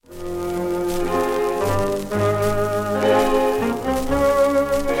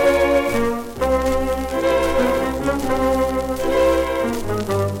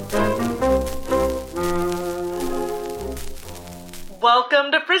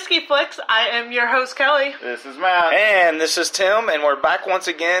Welcome to Frisky Flicks. I am your host, Kelly. This is Matt. And this is Tim, and we're back once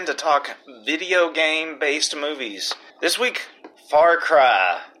again to talk video game-based movies. This week, Far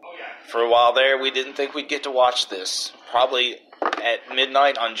Cry. For a while there, we didn't think we'd get to watch this. Probably at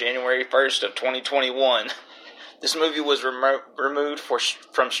midnight on January 1st of 2021. This movie was removed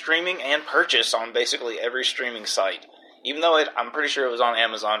from streaming and purchase on basically every streaming site. Even though I'm pretty sure it was on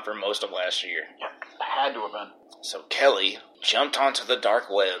Amazon for most of last year. Yeah, had to have been. So Kelly jumped onto the dark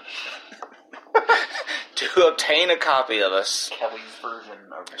web to obtain a copy of us. Kelly's version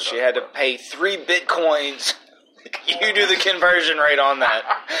of the She had to pay 3 bitcoins. You do the conversion rate on that.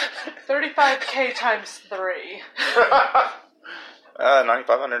 35K times 3.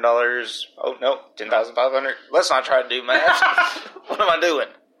 $9,500. Oh, no, $10,500. Let's not try to do math. What am I doing?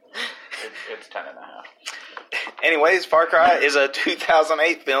 It's 10 and a half. Anyways, Far Cry is a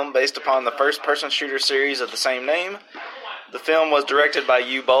 2008 film based upon the first-person shooter series of the same name. The film was directed by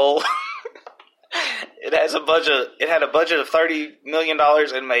Uwe Boll. It had a budget of $30 million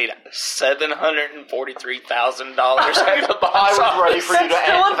and made $743,000 at the box I was ready for you to That's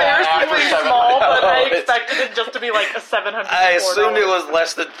still end that after embarrassingly 7. small, but I it's- expected it just to be like a $700. I assumed it was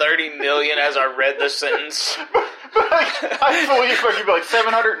less than $30 million as I read the sentence. I fully expect you to be like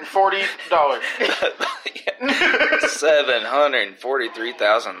 $740.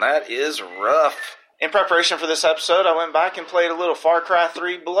 $743,000. That is rough. In preparation for this episode, I went back and played a little Far Cry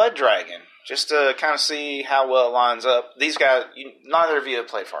 3 Blood Dragon, just to kind of see how well it lines up. These guys, neither of you have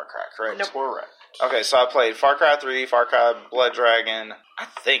played Far Cry, correct? Nope. Correct. Okay, so I played Far Cry 3, Far Cry Blood Dragon, I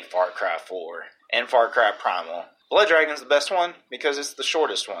think Far Cry 4, and Far Cry Primal. Blood Dragon's the best one because it's the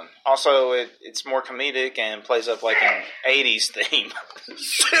shortest one. Also, it's more comedic and plays up like an 80s theme.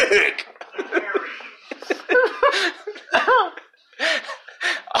 Sick!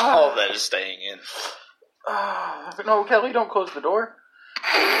 All that is staying in. No, Kelly, don't close the door.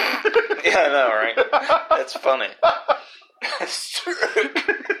 Yeah, I know, right? That's funny.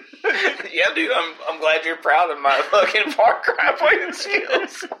 Yeah, dude, I'm glad you're proud of my fucking Far Cry playing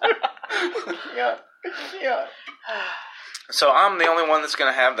skills. Yeah. So I'm the only one that's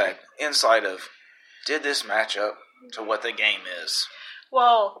going to have that insight of, did this match up to what the game is?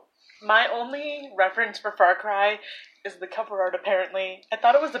 Well, my only reference for Far Cry is the cover art, apparently. I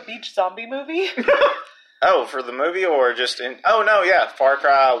thought it was a beach zombie movie. Oh, for the movie or just in... Oh, no, yeah. Far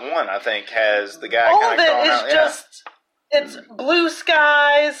Cry 1, I think, has the guy All kind of of it crawling is out. just... It's blue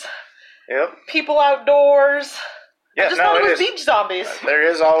skies, Yep. people outdoors. Yeah, I just thought it was is. beach zombies. There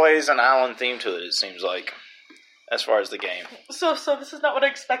is always an island theme to it, it seems like, as far as the game. So this is not what I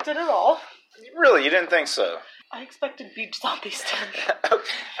expected at all. Really, you didn't think so? I expected beach zombies to...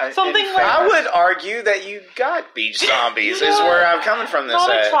 Something I would argue that you got beach zombies, is where I'm coming from this Not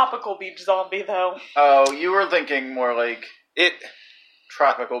a at. tropical beach zombie, though. Oh, you were thinking more like It...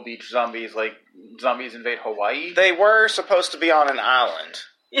 tropical beach zombies, like zombies invade Hawaii? They were supposed to be on an island,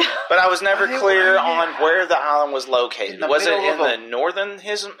 Yeah. but I was never clear on where the island was In located. the Was it middle in of the northern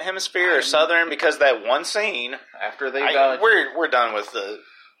hemisphere or southern? Because that one scene... After they got... We're done with the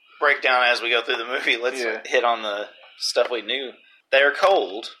breakdown as we go through the movie. Let's hit on the stuff we knew. They're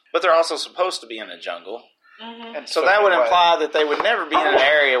cold, but they're also supposed to be in a jungle. Mm-hmm. and So that would soaking imply that they would never be in an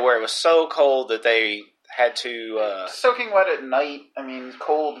area where it was so cold that they had to... wet. Soaking wet at night, I mean,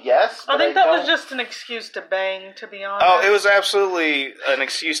 cold, yes. I but think that was don't- just an excuse to bang, to be honest. Oh, it was absolutely an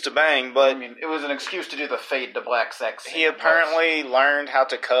excuse to bang, but I mean, it was an excuse to do the fade to black sex scene. he apparently learned how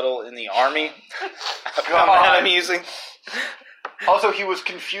to cuddle in the army. I found God. that amusing. Also, he was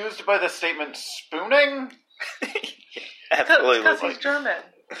confused by the statement spooning. Absolutely. Because he's German.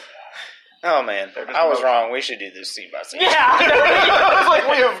 Oh, man. They're just I was moving. wrong. We should do this scene by scene. Yeah. I was like,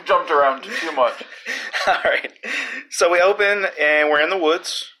 we have jumped around too much. All right. So we open, and we're in the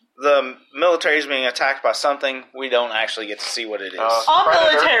woods. The military is being attacked by something. We don't actually get to see what it is. All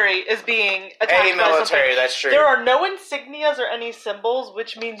Predator. military is being attacked A by military, something. that's true. There are no insignias or any symbols,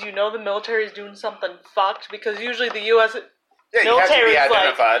 which means you know the military is doing something fucked, because usually the U.S. Yeah, you have to be military is like-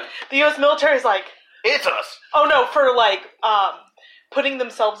 identified. the U.S. military is like, It's us. oh no, for like, putting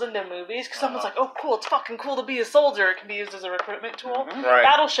themselves into movies, because someone's like, oh cool, it's fucking cool to be a soldier. It can be used as a recruitment tool. Right.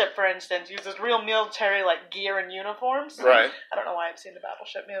 Battleship, for instance, uses real military like gear and uniforms. Right. I don't know why I've seen the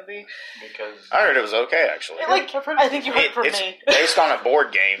Battleship movie. Because I heard it was okay, actually. Like, I think you heard it from It's me. based on a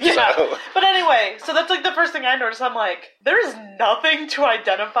board game, Yeah. so... But anyway, so that's like the first thing I noticed. I'm like, there is nothing to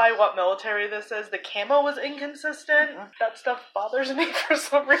identify what military this is. The camo was inconsistent. That stuff bothers me for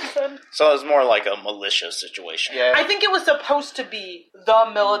some reason. So it was more like a militia situation. yeah, I think it was supposed to be the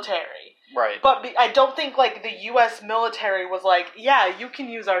military. right. But I don't think, like, the U.S. military was like, yeah, you can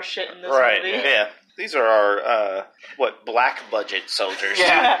use our shit in this Right, movie. yeah. These are our, black budget soldiers.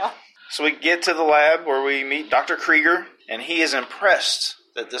 Yeah. So we get to the lab where we meet Dr. Krieger, and he is impressed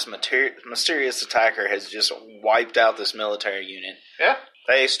that this mysterious attacker has just wiped out this military unit. Yeah.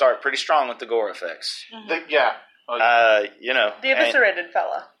 They start pretty strong with the gore effects. Yeah. The eviscerated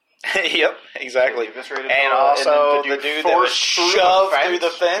fella. Yep, exactly. The eviscerated And fella, also and then the dude that was shoved through the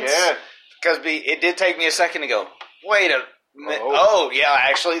fence. Yeah. Because it did take me a second to go, wait a minute. Oh. Oh, yeah,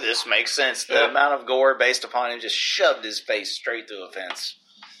 actually, this makes sense. The amount of gore based upon him just shoved his face straight through a fence.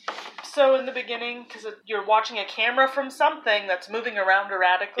 So in the beginning, because you're watching a camera from something that's moving around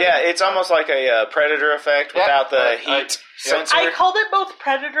erratically. Yeah, it's almost like a Predator effect without the heat sensor. I called it both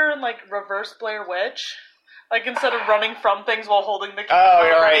Predator and like reverse Blair Witch. Like instead of running from things while holding the camera, Oh,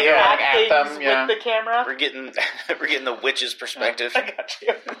 you're right, yeah. at At things them, yeah. with the camera. We're getting the witch's perspective. I got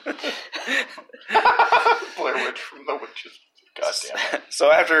you. Blair Witch from the Witches. God damn it.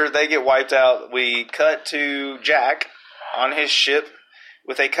 So after they get wiped out, we cut to Jack on his ship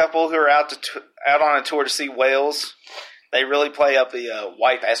with a couple who are out on a tour to see whales. They really play up the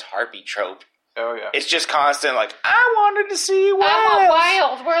wife as harpy trope. Oh, yeah. It's just constant, like, I wanted to see whales. I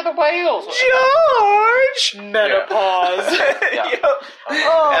want whales. Where are the whales? George! Menopause. Yep.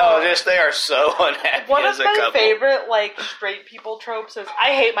 Oh. They are so unhappy One as of a my couple. favorite, like, straight people tropes is, I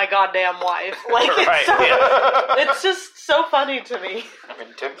hate my goddamn wife. Like, it's, Right, so, yeah. it's just so funny to me. I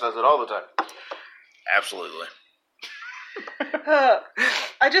mean, Tim says it all the time. Absolutely.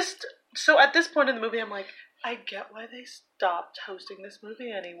 So at this point in the movie, I'm like, I get why they stopped hosting this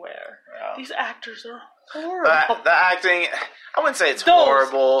movie anywhere. Yeah. These actors are horrible. The acting, I wouldn't say it's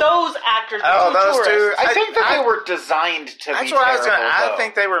horrible. Those actors, those two. tourists. I think that they were designed to be That's what I was terrible, I though.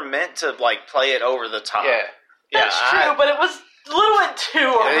 think they were meant to, like, play it over the top. Yeah. That's true, but it was a little bit too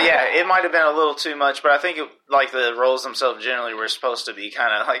over. Yeah, it might have been a little too much, but I think the roles themselves generally were supposed to be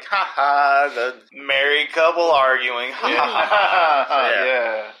kind of like, the married couple arguing.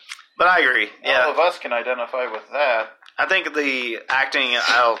 Yeah. But I agree. Yeah, All of us can identify with that. I think the acting,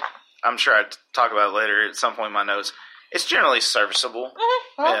 I'm sure I'll talk about it later at some point in my notes, it's generally serviceable.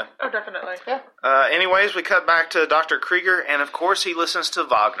 Yeah. Oh, definitely. Yeah. Anyways, we cut back to Dr. Krieger, and of course he listens to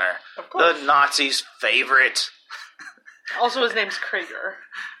Wagner, Of course. the Nazis' favorite. Also, his name's Krieger.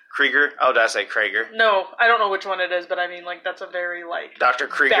 Krieger? Oh, did I say Krieger? No, I don't know which one it is, but I mean, like, that's a very, like, Dr.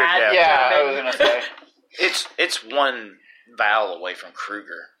 Krieger, bad Yeah, I German. was going to say. It's one vowel away from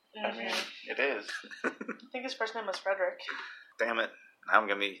Kruger. I mean, it is. I think his first name was Frederick. Damn it. I'm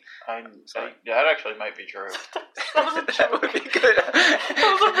going to be... That actually might be true. That was a That joke. would be good.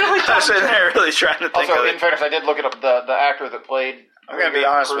 That was a really I dumb was sitting joke. there really trying to think Also, of in it. fairness, I did look it up. The actor that played... I'm going to be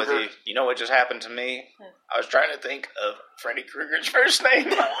honest with Kruger. you. You know what just happened to me? I was trying to think of Freddy Krueger's first name.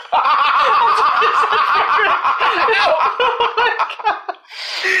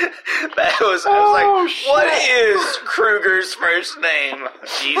 I was like, what is Kruger's first name?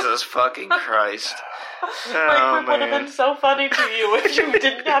 Jesus fucking Christ. Oh, Like, it would have man. been so funny to you if you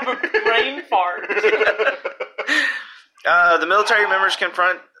didn't have a brain fart. The military members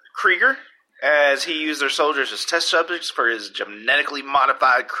confront Krieger as he used their soldiers as test subjects for his genetically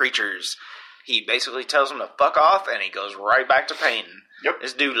modified creatures. He basically tells them to fuck off, and he goes right back to painting. Yep.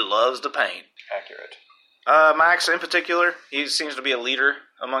 This dude loves to paint. Accurate. Max, in particular, he seems to be a leader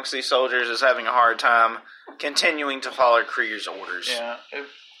amongst these soldiers, is having a hard time continuing to follow Krieger's orders. Yeah.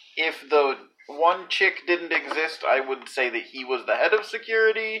 If the one chick didn't exist, I would say that he was the head of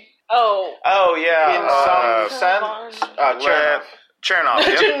security. Oh. Oh, yeah. In some sense. Chernov. Chernov,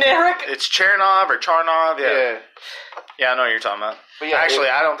 yep. Generic. It's Chernov or Charnov, yeah. Yeah, I know what you're talking about. But yeah, Actually,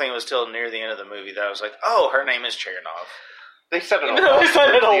 I don't think it was till near the end of the movie that I was like, oh, her name is Chernov. they said it a Even lot. though they said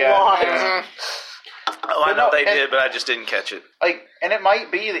it a Yeah. lot. Yeah. Oh, I But know no, they and- did, but I just didn't catch it. And it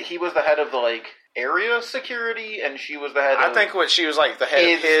might be that he was the head of the, area security, and she was the head of... I think what she was like the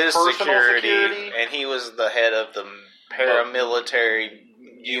head of his personal security, and he was the head of the paramilitary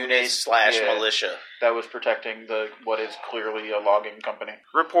unit / Yeah. militia. that was protecting what is clearly a logging company.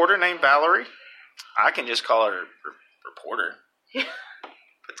 Reporter named Valerie. I can just call her reporter.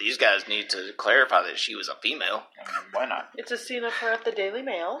 But these guys need to clarify that she was a female. I mean, why not? It's a scene of her at the Daily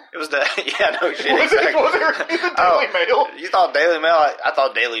Mail. It was the no shit. Was it Exactly. the Daily Mail? You thought Daily Mail? I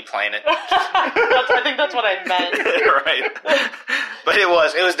thought Daily Planet. I think that's what I meant. Right. But it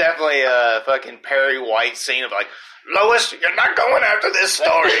was definitely a fucking Perry White scene of like, Lois, you're not going after this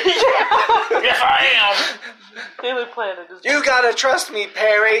story. Yes, I am. Daily Planet is. You gotta trust me,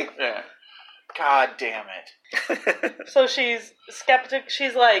 Perry. Yeah. God damn it. So she's skeptic.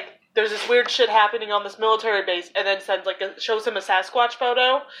 She's like, there's this weird shit happening on this military base, and then sends shows him a Sasquatch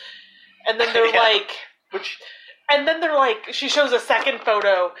photo, and then they're Yeah. like, Which, And then they're like, she shows a second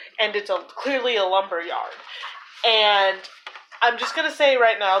photo, and it's clearly a lumber yard. And I'm just going to say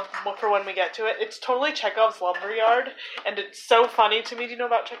right now, for when we get to it, it's totally Chekhov's lumber yard, and it's so funny to me. Do you know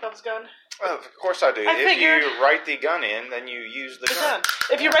about Chekhov's gun? Well, of course I do. I figured- If you write the gun in, then you use the gun.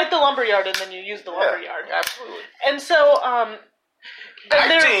 If you write the lumber yard in, then you use the lumber yard. Absolutely. And so,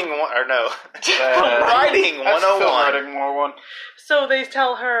 Acting, or no. Writing That's 101. film writing 101. So they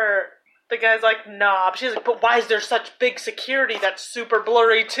tell her, the guy's like, nah. She's like, but why is there such big security that's super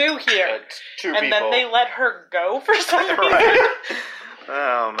blurry too here? It's two And people. then they let her go for some reason. Right.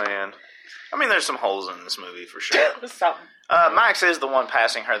 Oh, man. I mean, there's some holes in this movie for sure. Something. Max is the one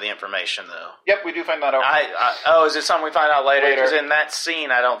passing her the information, though. Yep, we do find that out. Oh, is it something we find out later? Later. Because in that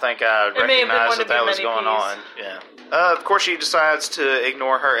scene, I don't think I It may have been recognized one that of that your was many going Ps. on. Yeah. Of course, she decides to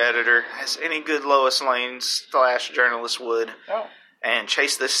ignore her editor, as any good Lois Lane / journalist would, Oh. and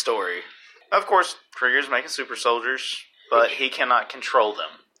chase this story. Of course, Krieger's making super soldiers, but he cannot control them.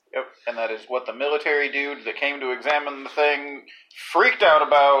 Yep, and that is what the military dude that came to examine the thing freaked out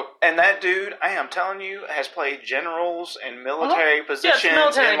about. And that dude, I am telling you, has played generals and military positions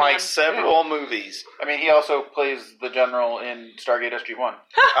military in like man. several movies. I mean, he also plays the general in Stargate SG-1.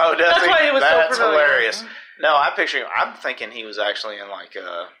 Oh, does That's he? why he was so That's familiar. hilarious. No, I picture him. I'm thinking he was actually in like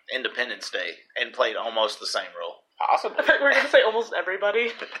Independence Day and played almost the same role. Possibly. I thought we were going to say almost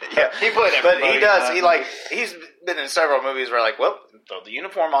everybody. Yeah, He played but everybody. he does. He's been in several movies where like, well, throw the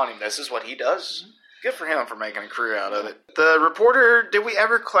uniform on him. This is what he does. Good for him for making a career out of it. The reporter, did we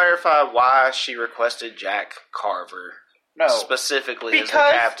ever clarify why she requested Jack Carver No. specifically as the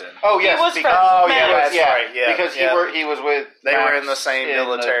Because- captain? Oh, yes. He was because, friends Oh, with yeah, Max. that's right. Yeah, because yeah. he was with They were Max in the same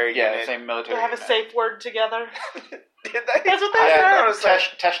military Yeah, unit. the same military They have a unit. safe word together. Did they? That's what they Yeah, said.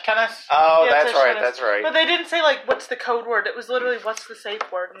 Tesh tennis? Oh, Yeah, that's Tish right. Tennis. That's right. But they didn't say, like, what's the code word. It was literally, what's the safe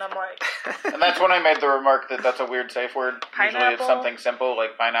word? And I'm like, And that's when I made the remark that that's a weird safe word. Usually it's Pineapple? something simple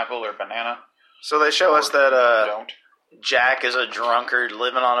like pineapple or banana. So they show us that Don't. Jack is a drunkard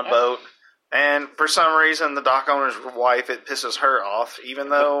living on a boat, and for some reason the dock owner's wife, it pisses her off, even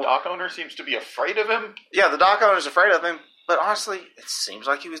The though dock owner seems to be afraid of him. yeah, the dock owner's afraid of him. But honestly, it seems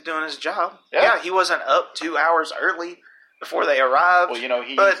like he was doing his job. Yeah. Yeah, he wasn't up 2 hours early before they arrived. Well, you know,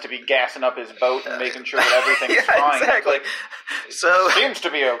 he But- needs to be gassing up his boat and making sure that everything's yeah, fine. exactly. So Seems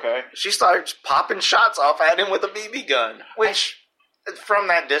to be okay. she starts popping shots off at him with a BB gun, which from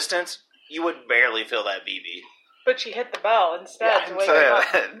that distance you would barely feel that BB. but she hit the bell instead Yeah, to wake So, him up.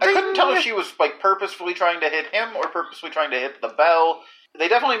 I couldn't tell if she was like purposefully trying to hit him or purposefully trying to hit the bell. They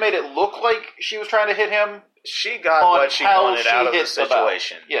definitely made it look like she was trying to hit him. She got On what she how wanted she out of the hit the bell.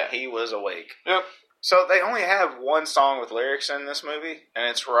 situation. Yeah. He was awake. Yep. So they only have one song with lyrics in this movie, and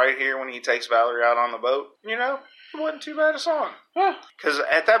it's right here when he takes Valerie out on the boat. You know, it wasn't too bad a song. Because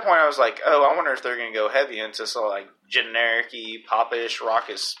at that point I was like, oh, I wonder if they're going to go heavy into some like generic-y, pop-ish,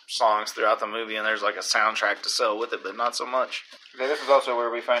 rockish songs throughout the movie, and there's like a soundtrack to sell with it, but not so much. Okay, this is also where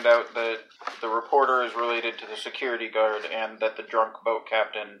we find out that the reporter is related to the security guard, and that the drunk boat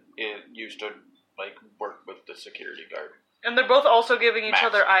captain used to like work with the security guard. And they're both also giving each Max.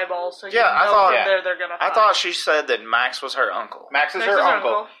 other eyeballs, so you Yeah, I know thought- from Yeah. there they're gonna I fuck. thought she said that Max was her uncle. Max is Max her is her uncle.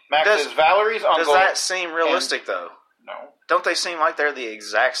 uncle. Max Does- is Valerie's uncle. Does that seem realistic, though? No. Don't they seem like they're the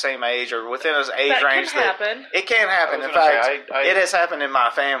exact same age or within an age That range? can happen. It can happen. I was In gonna fact, say, I- it has happened in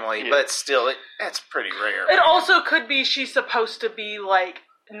my family, Yeah. but still, that's pretty rare. It also could be she's supposed to be like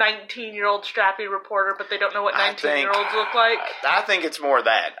 19-year-old strappy reporter, but they don't know what I think- 19-year-olds look like. I think it's more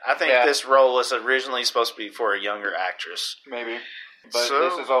that. I think Yeah. this role was originally supposed to be for a younger actress. Maybe. But So-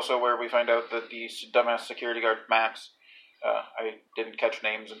 this is also where we find out that the dumbass security guard, Max, I didn't catch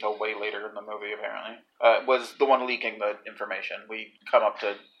names until way later in the movie, apparently, was the one leaking the information. We come up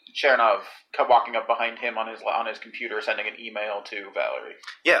to Chernov walking up behind him on his computer, sending an email to Valerie.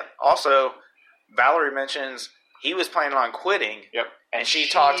 Yeah. Also, Valerie mentions he was planning on quitting, Yep. and she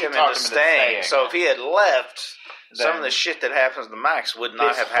talked him into staying. So if he had left, some of Then the shit that happens to Max would not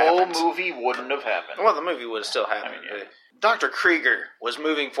this have whole happened. movie wouldn't have happened. Well, the movie would have still happened. I mean, yeah. Dr. Krieger was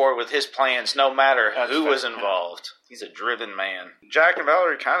moving forward with his plans no matter That's who fair, was yeah. involved. He's a driven man. Jack and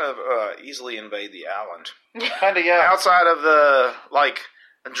Valerie kind of easily invade the island. Kind of, yeah. Outside of the, like,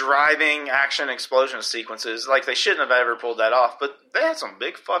 driving action explosion sequences, like, they shouldn't have ever pulled that off, but they had some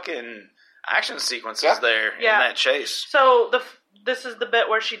big fucking action sequences Yeah. there Yeah. in that chase. So this is the bit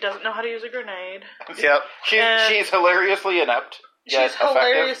where she doesn't know how to use a grenade. Yep. She's hilariously inept. She's yet effective.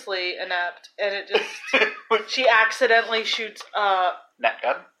 hilariously inept, and it just she accidentally shoots Net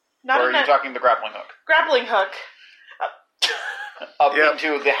gun? not Or a are you net, talking the grappling hook? grappling hook Up Yep. into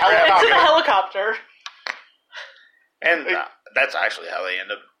the into helicopter. the helicopter. And that's actually how they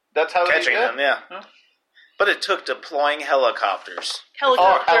end up That's how catching they did them, yeah. Huh? But it took deploying helicopters.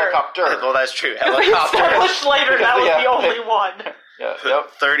 Helicopter. Oh, helicopter. Well, that's true. Because we established later that was the only one. Yeah,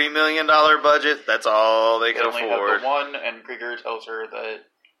 yep. $30 million budget, that's all they They could only afford. have the one, and Krieger tells her that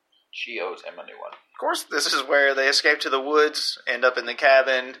she owes him a new one. Of course, this is where they escape to the woods, end up in the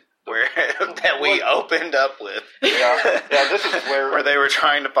cabin where that we opened up with. Yeah, this is where they were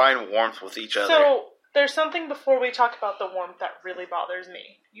trying to find warmth with each other. So, there's something before we talk about the warmth that really bothers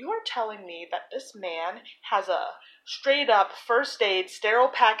me. You are telling me that this man has a straight-up first aid sterile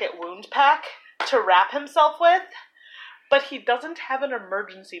packet wound pack to wrap himself with, but he doesn't have an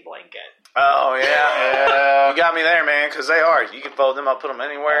emergency blanket. Oh, yeah. Yeah. You got me there, man, because they are. You can fold them up, put them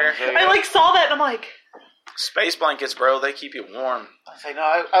anywhere. I, saw that, and I'm like... Space blankets, bro, they keep you warm. I say no.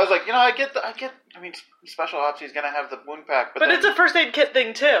 I was like, I get. I mean, special ops. He's gonna have the wound pack, but then, it's a first aid kit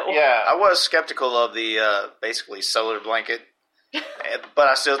thing too. Yeah, I was skeptical of the basically solar blanket, but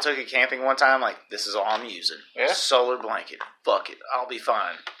I still took it camping one time. Like, this is all I'm using. Yeah. Solar blanket. Fuck it, I'll be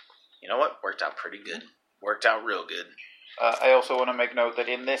fine. You know what? Worked out pretty good. Worked out real good. I also want to make note that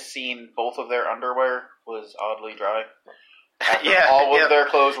in this scene, both of their underwear was oddly dry. After all of their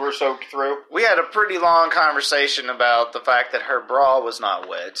clothes were soaked through. We had a pretty long conversation about the fact that her bra was not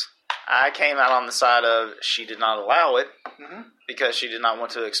wet. I came out on the side of she did not allow it because she did not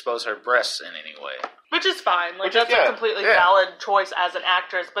want to expose her breasts in any way. Which is fine. Like, Which is- that's a completely valid choice as an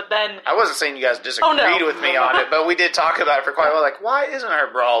actress, but then... I wasn't saying you guys disagreed with me on it, but we did talk about it for quite a while. Like, why isn't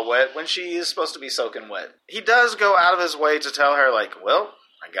her bra wet when she is supposed to be soaking wet? He does go out of his way to tell her, like, well,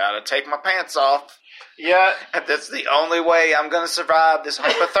 I gotta take my pants off. Yeah. That's the only way I'm gonna survive this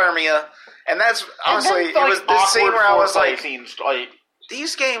hypothermia. And that's, honestly, it was this scene where I was like, scenes, like,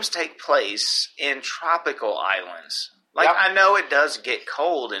 these games take place in tropical islands. Like, Yep. I know it does get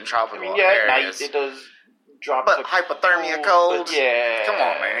cold in tropical at night areas. it does drop. But hypothermia cold? But yeah. Come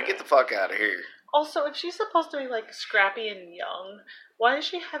on, man. Get the fuck out of here. Also, if she's supposed to be, like, scrappy and young, why is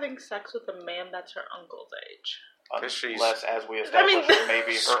she having sex with a man that's her uncle's age? Unless, as we established,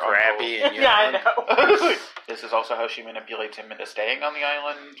 maybe her scrappy uncle. and young. Yeah, I know. This is also how she manipulates him into staying on the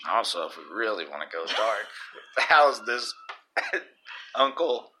island. Also, if we really want to go dark, how's this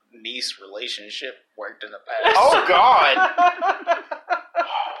uncle-niece relationship worked in the past? Oh, God!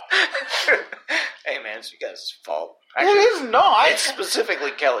 Hey, man, it's you guys' fault. It is not! It's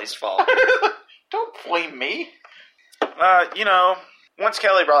specifically Kelly's fault. Don't blame me. Once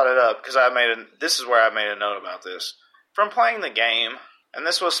Kelly brought it up, because this is where I made a note about this. From playing the game, and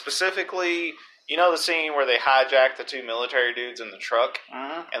this was specifically, the scene where they hijacked the two military dudes in the truck,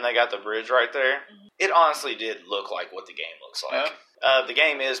 and they got the bridge right there? It honestly did look like what the game looks like. Yeah. The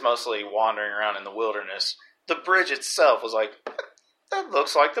game is mostly wandering around in the wilderness. The bridge itself was like, that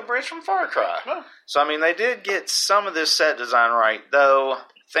looks like the bridge from Far Cry. Huh. So, they did get some of this set design right, though,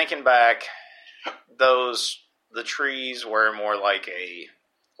 thinking back, the trees were more like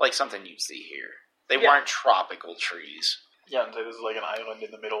something you'd see here. They weren't tropical trees. Yeah, and this is like an island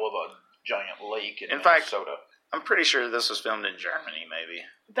in the middle of a giant lake in fact, Minnesota. I'm pretty sure this was filmed in Germany, maybe.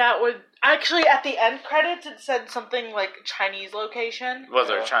 That would... Actually, at the end credits, it said something like Chinese location. Was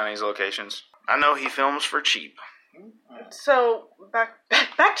there Chinese locations? I know he films for cheap. So,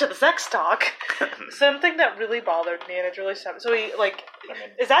 back to the sex talk. Something that really bothered me, and it really stopped. So he,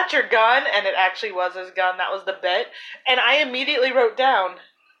 is that your gun? And it actually was his gun. That was the bit. And I immediately wrote down,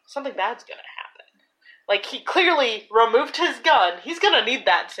 something bad's gonna happen. Like, he clearly removed his gun. He's gonna need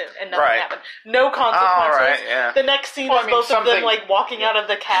that soon. And nothing happened. No consequences. All right, yeah. The next scene is both of them, walking out of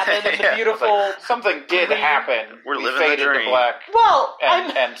the cabin and the beautiful... Something did happen. We're we living faded the dream. to black. Well,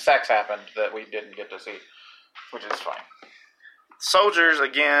 and sex happened that we didn't get to see. Which is fine. Soldiers,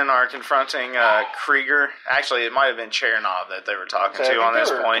 again, are confronting Krieger. Actually, it might have been Chernov that they were talking to on this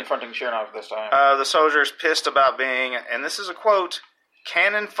point. Confronting Chernov this time. The soldiers pissed about being, and this is a quote,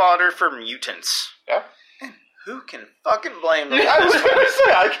 cannon fodder for mutants. Yeah. Who can fucking blame them? I was going to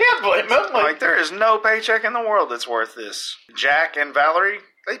say, I can't blame them. There is no paycheck in the world that's worth this. Jack and Valerie,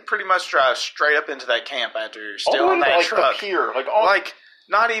 they pretty much drive straight up into that camp after still on that truck. The pier.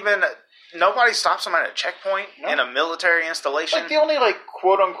 Not even... Nobody stops them at a checkpoint in a military installation. The only,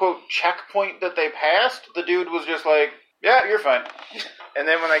 quote-unquote checkpoint that they passed, the dude was just like, yeah, you're fine. And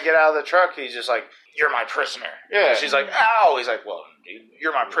then when they get out of the truck, he's just like, you're my prisoner. Yeah. And she's like, ow! He's like, well, dude,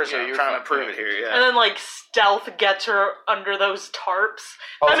 you're my prisoner. Yeah, I'm trying to prove it here, yeah. And then, stealth gets her under those tarps.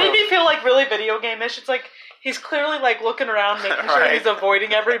 Also, that made me feel, really video game-ish. It's like, he's clearly, looking around, making sure he's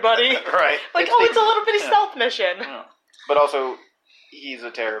avoiding everybody. Right. It's a little bitty stealth mission. Yeah. But also... He's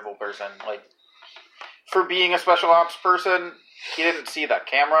a terrible person. For being a special ops person, he didn't see that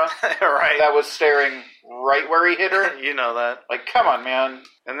camera. Right. That was staring right where he hit her. You know that. Come on, man.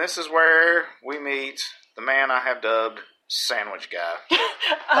 And this is where we meet the man I have dubbed Sandwich Guy.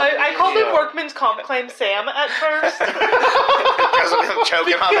 I called him Workman's Comp Claim Sam at first. Because of him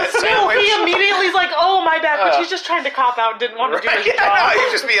choking on that No, sandwich. he immediately is like, oh, my bad, but he's just trying to cop out and didn't want to do his Yeah, job. no, he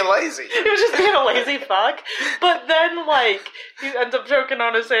was just being lazy. He was just being a lazy fuck. But then, like, he ends up choking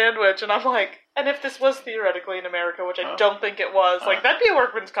on a sandwich, and I'm like, and if this was theoretically in America, which I don't think it was, like, that'd be a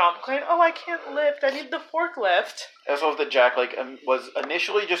workman's comp claim. Oh, I can't lift. I need the forklift. I also love that Jack was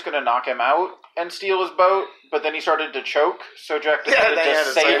initially just going to knock him out and steal his boat, but then he started to choke, so Jack decided they had to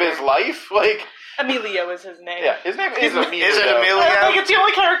to save save his him. life. Like, Emilio is his name. yeah, his name is Emilio. Is it Emilio? Like, it's the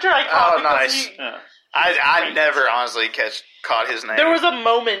only character I caught. Oh, because nice. he- Yeah. I never honestly caught his name. There was a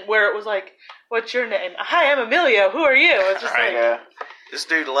moment where it was like, what's your name? Hi, I'm Emilio. Who are you? It's just Right. like, Yeah. This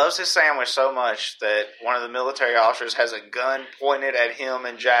dude loves his sandwich so much that one of the military officers has a gun pointed at him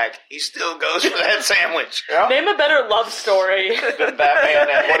and Jack. He still goes for that sandwich. Yeah. name a better love story Than Batman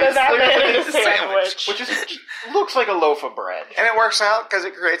and what than is that man clearly and a sandwich. which is looks like a loaf of bread. And it works out because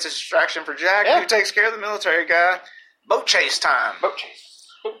it creates a distraction for Jack, Yeah. who takes care of the military guy. Boat chase time. Boat chase.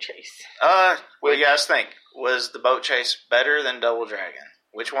 Boat chase. What do you guys think? Was the boat chase better than Double Dragon?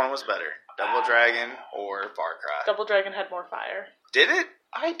 Which one was better? Double Dragon or Far Cry? Double Dragon had more fire. Did it?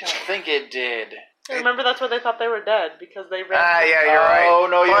 I don't think it did. I remember that's why they thought they were dead, because they ran. Yeah, you're right. Oh,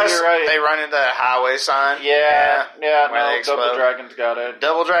 no, yeah, Plus, you're right. They run into that highway sign. Yeah, where they no, explode. Double Dragon's got it.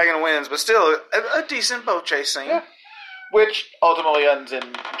 Double Dragon wins, but still a decent boat chase scene. Yeah. Which ultimately ends in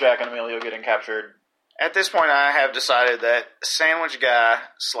Jack and Emilio getting captured. At this point, I have decided that Sandwich Guy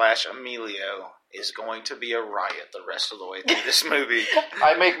 / Emilio is going to be a riot the rest of the way through this movie.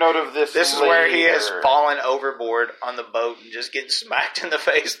 I make note of this. This is where he has fallen overboard on the boat and just getting smacked in the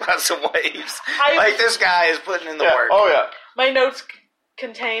face by some waves. Like, this guy is putting in the work. Oh, yeah. My notes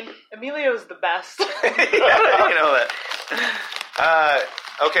contain Emilio's the best. Yeah, you know that.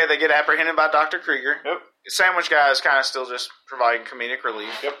 Okay, they get apprehended by Dr. Krieger. Yep. Sandwich Guy is kind of still just providing comedic relief.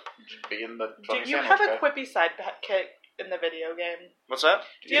 Yep. Just being the Do funny you sandwich have a guy. quippy sidekick in the video game? What's that?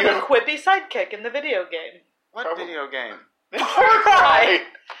 Do you have a quippy sidekick in the video game? What Probably. video game? Far Cry.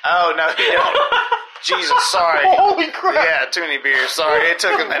 Oh, no, you don't. Jesus, sorry. Holy crap. Yeah, too many beers. Sorry, it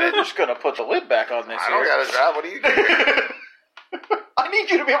took a I'm minute. just going to put the lid back on this I don't here. got to drive. What are you doing? I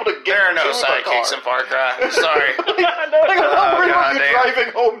need you to be able to get There are no to the sidekicks car. in Far Cry. Sorry. I'm not worried about you goddamn.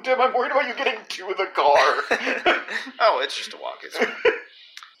 driving home, Tim. I'm worried about you getting to the car. Oh, it's just a walk. It's fine.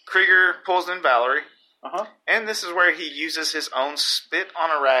 Krieger pulls in Valerie, Uh-huh. and this is where he uses his own spit on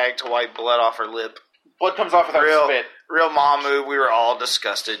a rag to wipe blood off her lip. Blood comes off of that spit. Real mom move. We were all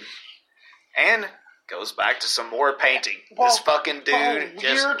disgusted. And goes back to some more painting. This fucking dude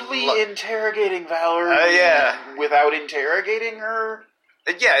just weirdly interrogating Valerie. yeah. Without interrogating her.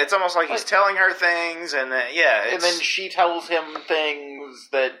 Yeah, it's almost like he's telling her things, and then And then she tells him things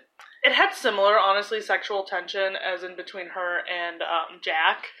that... It had similar, honestly, sexual tension as in between her and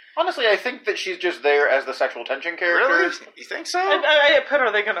Jack. Honestly, I think that she's just there as the sexual tension character. Really? You think so? I put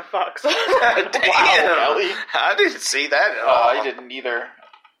Are They Gonna Fuck? So. Damn. Ellie. I didn't see that at all. I didn't either.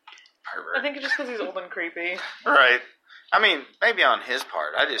 Pervert. I think it's just because he's old and creepy. Right. I mean, maybe on his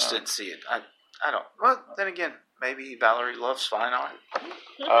part. I just didn't see it. I don't. Well, then again, maybe Valerie loves fine art.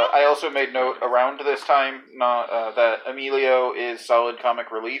 I also made note around this time that Emilio is solid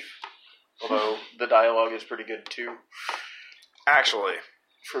comic relief. Although the dialogue is pretty good too Actually,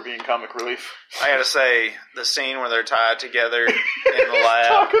 for being comic relief. I gotta say, the scene where they're tied together in the lab.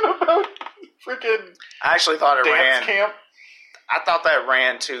 Talking about freaking I actually thought it dance ran. camp. I thought that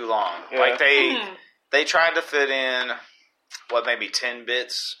ran too long. Yeah. Like they tried to fit in maybe 10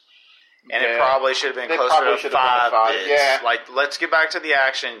 bits, and it Yeah. probably should have been They closer probably to should have been 5 5, bits. yeah. Like, let's get back to the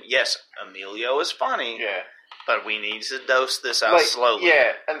action. Yes, Emilio is funny, Yeah. but we need to dose this out slowly.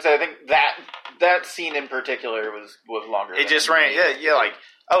 Yeah, and so I think that scene in particular was longer. It than just it ran. needed. Yeah, like,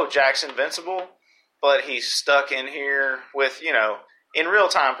 oh, Jack's invincible, but he's stuck in here with, in real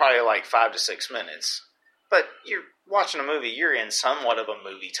time, probably like 5 to 6 minutes. But you're watching a movie, you're in somewhat of a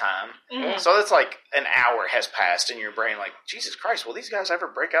movie time. Mhm. So it's like an hour has passed in your brain, like, Jesus Christ, will these guys ever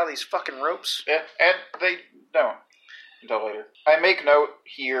break out of these fucking ropes? Yeah, and they don't until later. I make note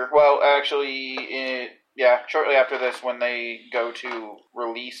here. Well, actually, shortly after this, when they go to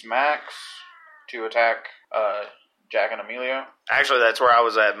release Max to attack Jack and Emilio. Actually, that's where I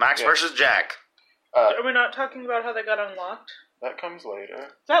was at. Max Yeah. versus Jack. Are we not talking about how they got unlocked? That comes later.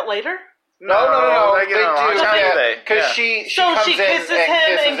 Is that later? No. They get unlocked. How do they? Because Yeah. she So comes she in kisses him and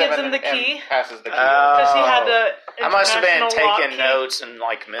kisses gives him the key? and passes the key. Because she had the I must have been international lock taking key. notes and,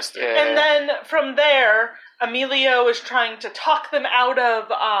 like, missed it. Yeah. And then from there, Emilio is trying to talk them out of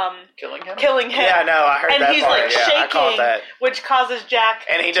Killing him? Yeah, no, I heard and that he's part. like Yeah, I caught shaking, that. which causes Jack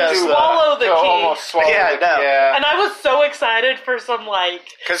And he to does swallow the To key. almost swallow Yeah, the no. Yeah. And I was so excited for some, like,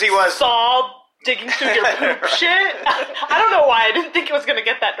 Because he was... saw digging through your poop shit. I don't know why. I didn't think it was going to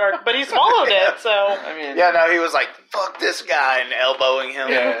get that dark, but he swallowed it, so... I mean... Yeah, no, he was like, fuck this guy, and elbowing him.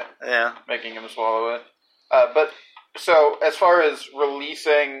 Yeah. Yeah. Making him swallow it. But, so, as far as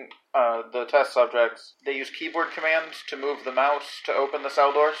releasing the test subjects, they use keyboard commands to move the mouse to open the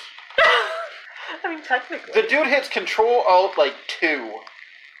cell doors. I mean, technically. The dude hits Control-Alt, 2,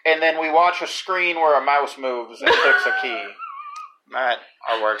 and then we watch a screen where a mouse moves and clicks a key. Matt,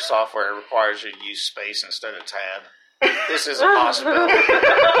 our work software requires you to use space instead of tab. This is a possibility.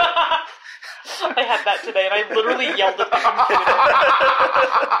 I had that today, and I literally yelled at the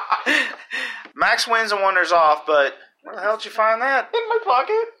computer. Max wins and wanders off, but where the hell did you find that? In my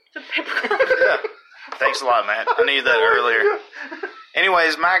pocket. The paper. Yeah. Thanks a lot, Matt. I needed that earlier.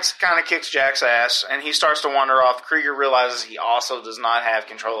 Anyways, Max kind of kicks Jack's ass, and he starts to wander off. Krieger realizes he also does not have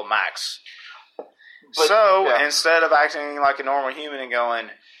control of Max. But, So, yeah. instead of acting like a normal human and going,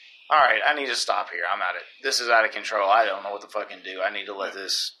 alright, I need to stop here. I'm out of... This is out of control. I don't know what to fucking do. I need to let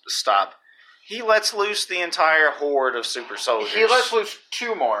this stop. He lets loose the entire horde of super soldiers. He lets loose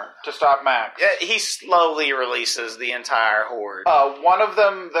 2 more to stop Max. Yeah, he slowly releases the entire horde. One of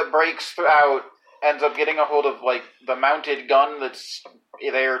them that breaks out ends up getting a hold of, the mounted gun that's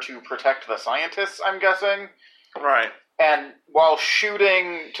there to protect the scientists, I'm guessing. Right. And while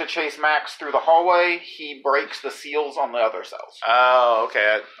shooting to chase Max through the hallway, he breaks the seals on the other cells. Oh,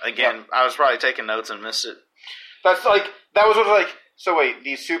 okay. Again, I was probably taking notes and missed it. That was what was like, so wait,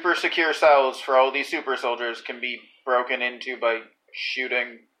 these super secure cells for all these super soldiers can be broken into by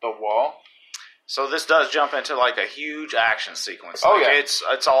shooting the wall? So this does jump into a huge action sequence. Oh, yeah.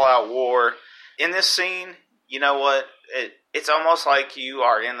 It's all out war. In this scene, you know what? It's almost like you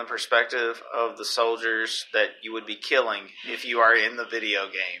are in the perspective of the soldiers that you would be killing if you are in the video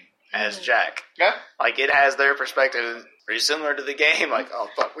game as Jack. Yeah. It has their perspective, pretty similar to the game. Oh,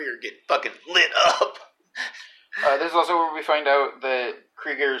 fuck, we are getting fucking lit up. This is also where we find out that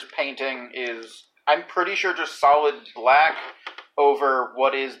Krieger's painting is, I'm pretty sure, just solid black over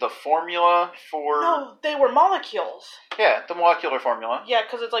what is the formula for... No, they were molecules. Yeah, the molecular formula. Yeah,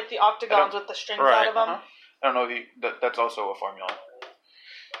 because it's like the octagons with the strings Right. out of them. Uh-huh. I don't know if that's also a formula.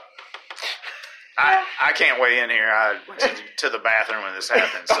 I can't weigh in here. I went to the bathroom when this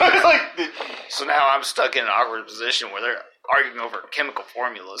happened. So now I'm stuck in an awkward position where they're arguing over chemical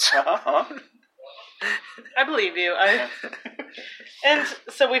formulas. I believe you. And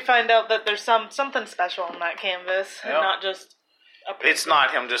so we find out that there's something special on that canvas, and Yep. not just a painting. It's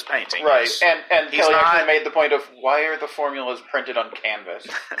not him just painting. Right, It's- and he's Kelly not- actually made the point of, why are the formulas printed on canvas?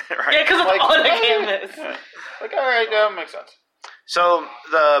 right. Yeah, because it's Like- on a canvas. Alright, that makes sense. So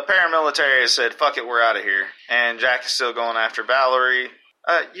the paramilitary has said, fuck it, we're out of here. And Jack is still going after Valerie.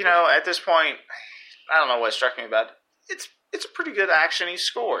 At this point, I don't know what struck me about it. It's a pretty good action-y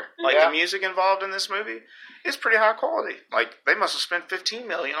score. Yeah. The music involved in this movie is pretty high quality. They must have spent $15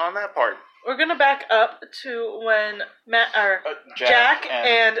 million on that part. We're gonna back up to when Jack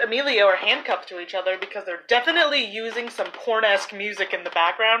and Emilio are handcuffed to each other because they're definitely using some porn-esque music in the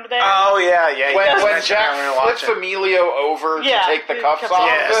background there. Oh, yeah. When Jack flips Emilio over to take the cuffs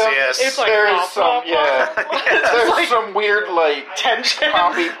off him, Yes. It's like there's some weird, tension.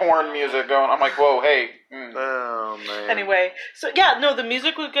 poppy porn music going. I'm like, whoa, hey. Oh, man. Anyway, so yeah, no, the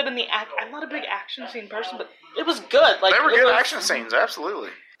music was good in the act. I'm not a big action scene person, but it was good. They were good was- action scenes, absolutely.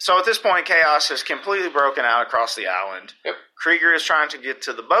 So at this point, chaos has completely broken out across the island. Yep. Krieger is trying to get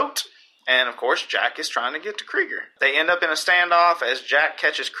to the boat, and of course, Jack is trying to get to Krieger. They end up in a standoff as Jack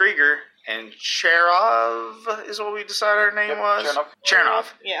catches Krieger, and Cherov is what we decided her name was?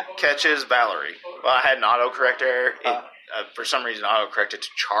 Chernov. Yeah. Catches Valerie. Well, I had an autocorrect error. For some reason, autocorrected to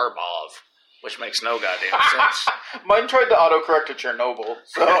Charbov, which makes no goddamn sense. Mine tried to autocorrect to Chernobyl.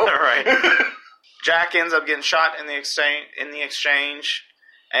 So. Right. Jack ends up getting shot in the exchange.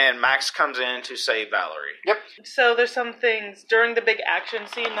 And Max comes in to save Valerie. Yep. So there's some things during the big action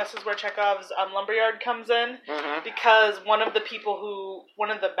scene. This is where Chekhov's lumberyard comes in because one of the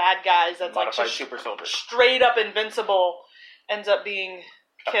bad guys that's Modified just super soldier. straight up invincible ends up being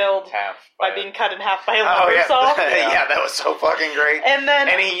killed by being cut in half by a lumber saw. Yeah, that was so fucking great.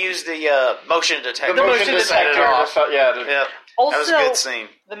 And he used the motion detector. The motion to set it detector. off. Yeah. Also, that was a good scene.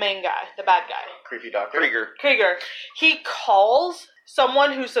 the main guy, the bad guy, Creepy doctor. Krieger. Krieger, he calls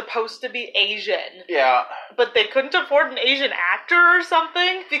someone who's supposed to be Asian. Yeah. But they couldn't afford an Asian actor or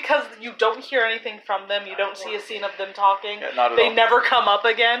something because you don't hear anything from them. You don't see a scene of them talking. Yeah, not at they all. never come up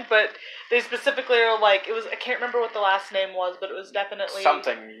again, but they specifically are like, it was, I can't remember what the last name was, but it was definitely...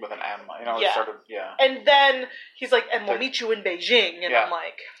 Something with an M, Yeah. it sort of, yeah. And then he's like, and we'll meet you in Beijing. And Yeah. I'm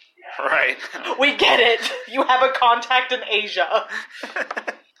like, Right. we get it. You have a contact in Asia.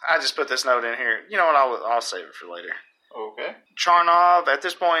 I just put this note in here. You know what? I'll save it for later. Okay. Charnov, at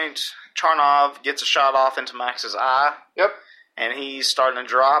this point, Charnov gets a shot off into Max's eye. Yep. And he's starting to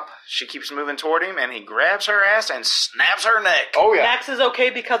drop. She keeps moving toward him, and he grabs her ass and snaps her neck. Oh, yeah. Max is okay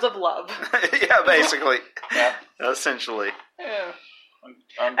because of love. Yeah, basically. Yeah. Essentially. Yeah.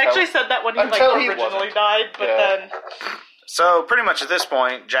 I actually said that when he until he originally wasn't. died, but then... So, pretty much at this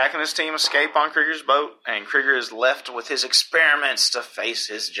point, Jack and his team escape on Krieger's boat, and Krieger is left with his experiments to face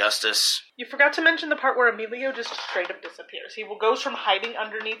his justice. You forgot to mention the part where Emilio just straight up disappears. He goes from hiding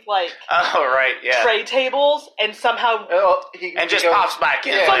underneath, like, Oh, right, yeah. tray tables, and somehow... And just pops back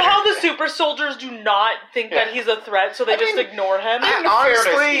in. Yeah. Somehow the super soldiers do not think that he's a threat, so they just ignore him.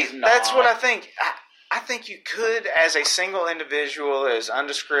 Honestly, he's not. that's what I think. I think you could, as a single individual that is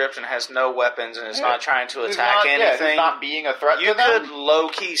undescript and has no weapons and is not trying to He's attack not, yeah, anything, he's not being a threat you to them. could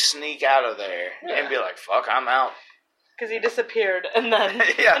low-key sneak out of there and be like, fuck, I'm out. Because he disappeared, and then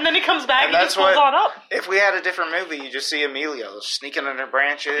Yeah. and then he comes back And and, that's just pulls what- on up. If we had a different movie, you just see Emilio sneaking under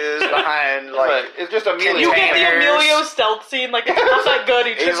branches behind, like... But it's just Emilio. You get the Containers. Emilio stealth scene, like, it's not that good.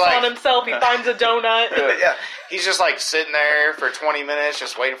 He trips like- on himself, he finds a donut. Yeah, he's just like sitting there for 20 minutes,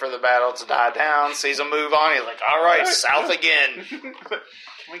 just waiting for the battle to die down. Sees him move on. He's like, "All right, south again." Can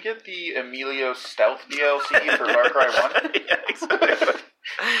we get the Emilio Stealth DLC for Far Cry 1? Yeah, exactly.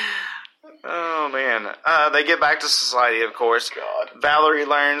 Oh man, they get back to society. Of course, God. Valerie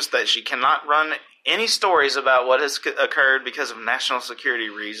learns that she cannot run any stories about what has occurred because of national security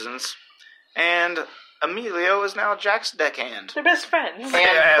reasons, and Emilio is now Jack's deckhand. They're best friends.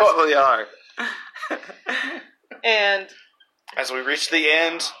 Yeah, absolutely are. And As we reach the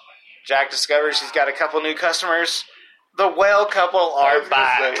end, Jack discovers he's got a couple new customers. The whale couple I are was gonna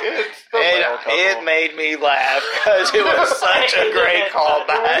back. say, it's the whale couple. It made me laugh because it was such a great It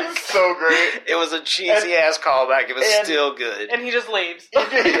callback. was so great. It was a cheesy ass callback. It was and- still good. and he just leaves. He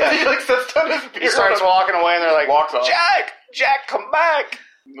like sits down his beer. He starts walking away, and they're like, Walks off. Jack, come back!"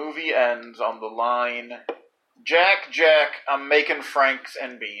 Movie ends on the line, Jack, I'm making franks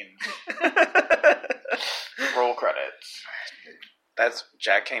and beans. Roll credits. That's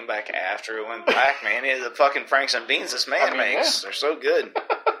Jack came back after it went black, man. The fucking Franks and Beans this man makes, they're so good.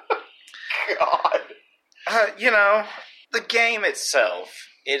 God. The game itself,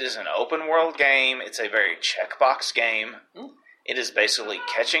 it is an open world game. It's a very checkbox game. It is basically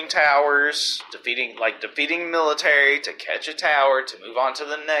catching towers, defeating military to catch a tower to move on to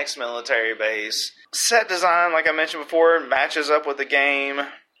the next military base. Set design, like I mentioned before, matches up with the game.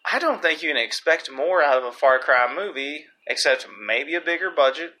 I don't think you can expect more out of a Far Cry movie, except maybe a bigger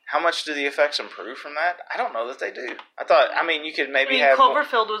budget. How much do the effects improve from that? I don't know that they do. You could maybe have...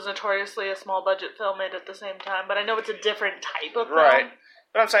 Cloverfield was notoriously a small budget film made at the same time, but I know it's a different type of film. Right.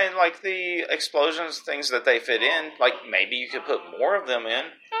 But I'm saying, like, the explosions, things that they fit in, like, maybe you could put more of them in.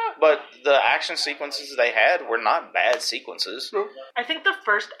 But the action sequences they had were not bad sequences. I think the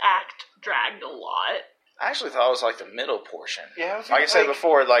first act dragged a lot. I actually thought it was, like, the middle portion. Yeah, I was Like I said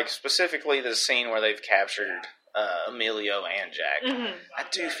before, like, specifically the scene where they've captured Emilio and Jack. Mm-hmm. I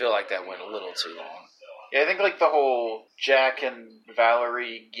do feel like that went a little too long. Yeah, I think like the whole Jack and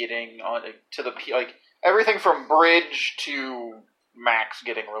Valerie getting on to the like everything from Bridge to Max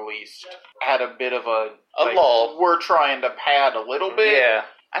getting released had a bit of a lull. We're trying to pad a little bit. Yeah.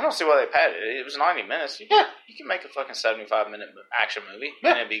 I don't see why they padded it. It was 90 minutes. You can make a fucking 75-minute action movie,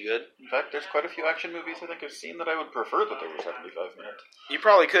 and it'd be good. In fact, there's quite a few action movies I think I've seen that I would prefer that they were 75 minutes. You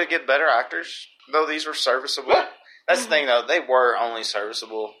probably could get better actors, though these were serviceable. Yeah. That's the thing, though. They were only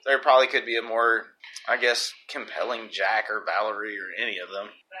serviceable. There probably could be a more, I guess, compelling Jack or Valerie or any of them.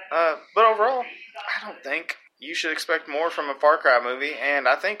 But overall, I don't think you should expect more from a Far Cry movie. And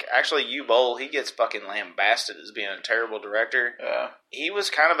I think, actually, Bowl, he gets fucking lambasted as being a terrible director. Yeah. He was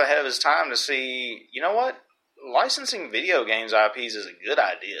kind of ahead of his time to see, you know what? Licensing video games IPs is a good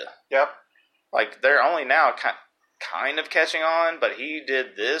idea. Yep. Like, they're only now kind of catching on, but he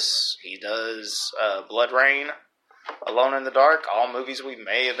did this. He does Blood Rain, Alone in the Dark, all movies we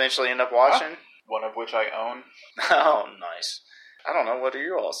may eventually end up watching. One of which I own. Oh, nice. I don't know. What are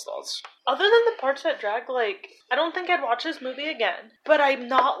your all's thoughts? Other than the parts that drag, like, I don't think I'd watch this movie again. But I'm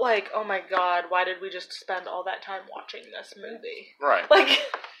not like, oh my god, why did we just spend all that time watching this movie? Right. Like,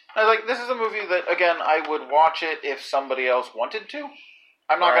 I was like, this is a movie that, again, I would watch it if somebody else wanted to.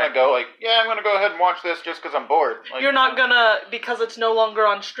 I'm not Right. going to go like, yeah, I'm going to go ahead and watch this just because I'm bored. Like, You're not gonna, because it's no longer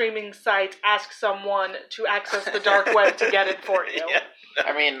on streaming sites, ask someone to access the dark web to get it for you. Yeah.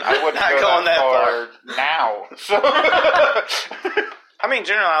 I mean, I wouldn't Not go going that that far now. So, I mean,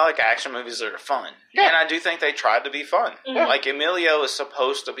 generally, I like action movies that are fun. Yeah. And I do think they tried to be fun. Mhm. Like, Emilio is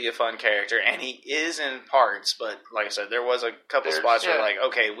supposed to be a fun character, and he is in parts, but like I said, there was a couple spots where, yeah. like,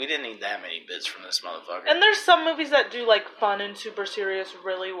 okay, we didn't need that many bits from this motherfucker. And there's some movies that do, like, fun and super serious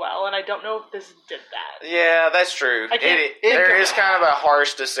really well, and I don't know if this did that. Yeah, that's true. I can't- There is kind of a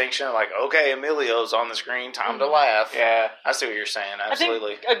harsh distinction, like, okay, Emilio's on the screen, time to laugh. yeah. I see what you're saying,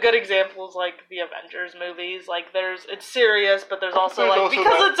 absolutely. I think a good example is, like, the Avengers movies. Like, it's serious, but there's also, There's like, also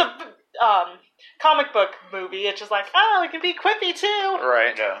because that- it's a comic book movie, it's just like, oh, it can be quippy, too.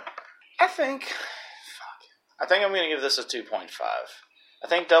 Right. Yeah. I think I'm going to give this a 2.5. I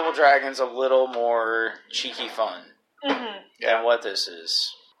think Double Dragon's a little more cheeky fun Mm-hmm. than what this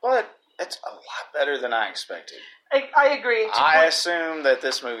is. But it's a lot better than I expected. I agree. I assumed that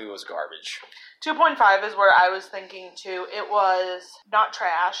this movie was garbage. 2.5 is where I was thinking too. It was not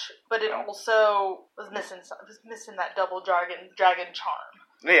trash, but it No. also was missing that double dragon charm.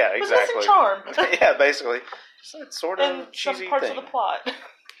 Yeah, It was exactly. missing charm. Yeah, basically. Just that sort of And cheesy some parts thing. of the plot.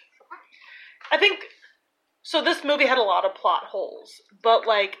 I think so. This movie had a lot of plot holes, but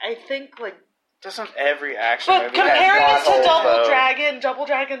like I think like. Doesn't every action But movie have comparing plot this to holes, Double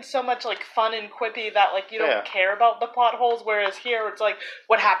Dragon's so much like fun and quippy that like you don't Yeah. care about the plot holes. Whereas here it's like,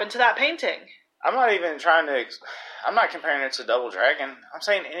 what happened to that painting? I'm not even trying to. I'm not comparing it to Double Dragon. I'm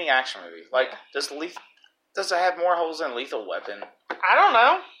saying any action movie. Like, does it have more holes than Lethal Weapon I don't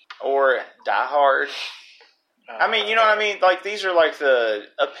know. or Die Hard? I mean, you know what I mean? Like, these are like the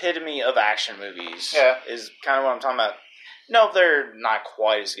epitome of action movies. Yeah. Is kind of what I'm talking about. No, they're not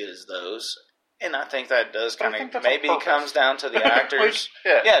quite as good as those. And I think that does But I kind think of that's on maybe purpose. comes down to the actors.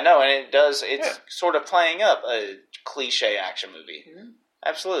 Yeah. Yeah, no, and it does. It's Yeah. sort of playing up a cliche action movie. Mhm.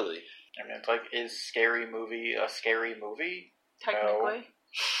 Absolutely. I mean, it's like, is Scary Movie a scary movie? Technically,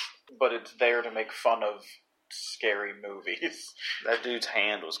 But it's there to make fun of scary movies. That dude's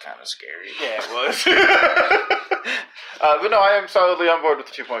hand was kind of scary. Yeah, it was. But no, I am solidly on board with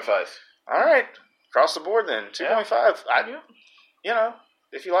the 2.5s. All right, across the board then. 2.5. Yeah. You know,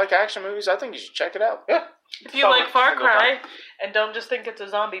 if you like action movies, I think you should check it out. Yeah. if you like Far Cry and don't just think it's a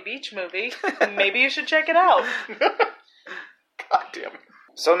zombie beach movie, maybe you should check it out. God damn it.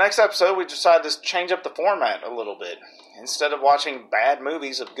 So next episode, we decided to change up the format a little bit. Instead of watching bad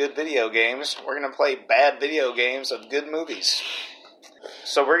movies of good video games, we're going to play bad video games of good movies.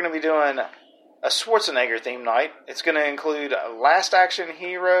 So we're going to be doing a Schwarzenegger theme night. It's going to include Last Action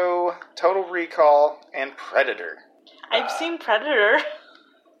Hero, Total Recall, and Predator. I've seen Predator.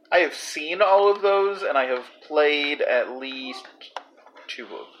 I have seen all of those, and I have played at least 2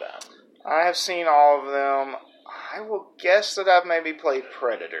 of them. I have seen all of them. I will guess that I've maybe played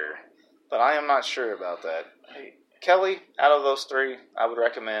Predator, but I am not sure about that. Hey, Kelly, out of those 3, I would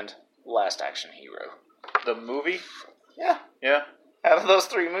recommend Last Action Hero. The movie? Yeah, Yeah. out of those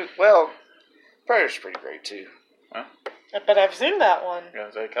 3 movies. Well, Predator's pretty great too. But I've seen that one. Yeah,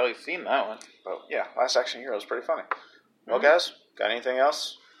 so Kelly's seen that one. But yeah, Last Action Hero is pretty funny. Well, Mhm. guys, got anything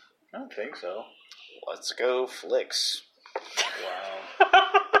else? I don't think so. Let's go flicks. Wow.